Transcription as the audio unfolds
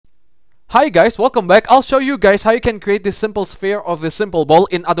Hi guys, welcome back. I'll show you guys how you can create this simple sphere or this simple ball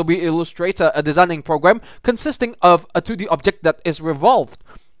in Adobe Illustrator, a designing program consisting of a 2D object that is revolved.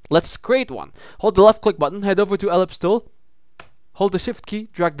 Let's create one. Hold the left click button, head over to ellipse tool, hold the shift key,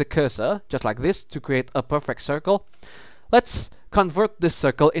 drag the cursor just like this to create a perfect circle. Let's convert this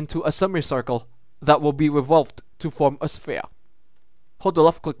circle into a semicircle that will be revolved to form a sphere. Hold the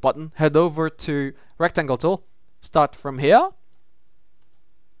left click button, head over to rectangle tool, start from here.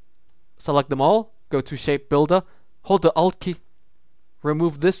 Select them all, go to shape builder, hold the alt key,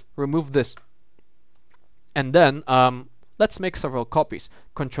 remove this, and then let's make several copies.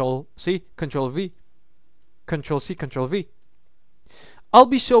 Control C, Control V, Control C, Control V. I'll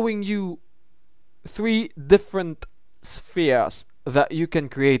be showing you 3 different spheres that you can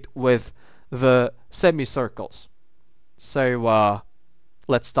create with the semicircles. So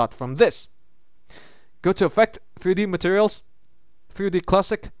let's start from this. Go to Effect, 3D Materials, 3D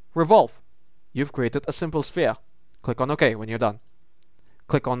Classic, Revolve. You've created a simple sphere. Click on OK when you're done.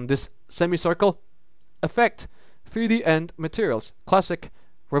 Click on this semicircle, Effect, 3D and Materials, Classic,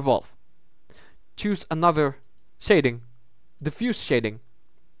 Revolve. Choose another shading, diffuse shading,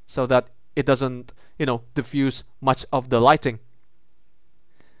 so that it doesn't, diffuse much of the lighting.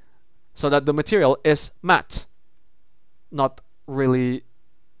 So that the material is matte, not really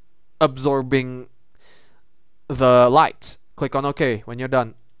absorbing the light. Click on OK when you're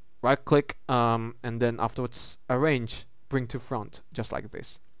done. Right click and then afterwards arrange, bring to front, just like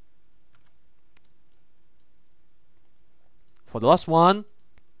this. For the last one,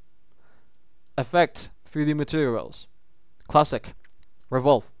 Effect, 3D Materials, Classic,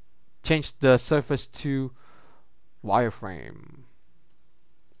 Revolve. Change the surface to wireframe.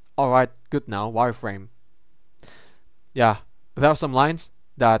 Alright, good now, wireframe. Yeah, there are some lines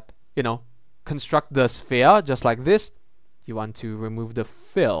that, construct the sphere just like this. You want to remove the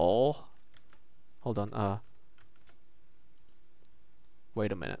fill. Hold on,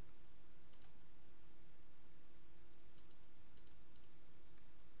 wait a minute.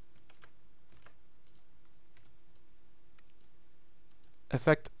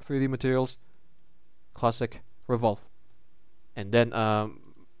 Effect, 3D Materials, Classic, Revolve. And then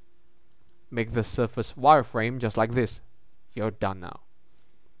make the surface wireframe just like this. You're done now.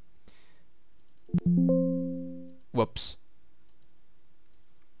 Whoops.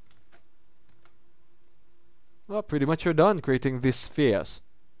 Well, pretty much you're done creating these spheres.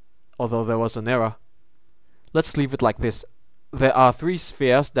 Although there was an error. Let's leave it like this. There are 3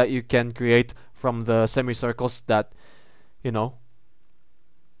 spheres that you can create from the semicircles that,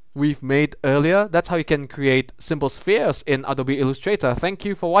 we've made earlier. That's how you can create simple spheres in Adobe Illustrator. Thank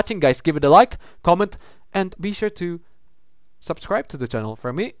you for watching, guys. Give it a like, comment, and be sure to subscribe to the channel.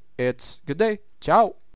 For me, it's good day. Ciao.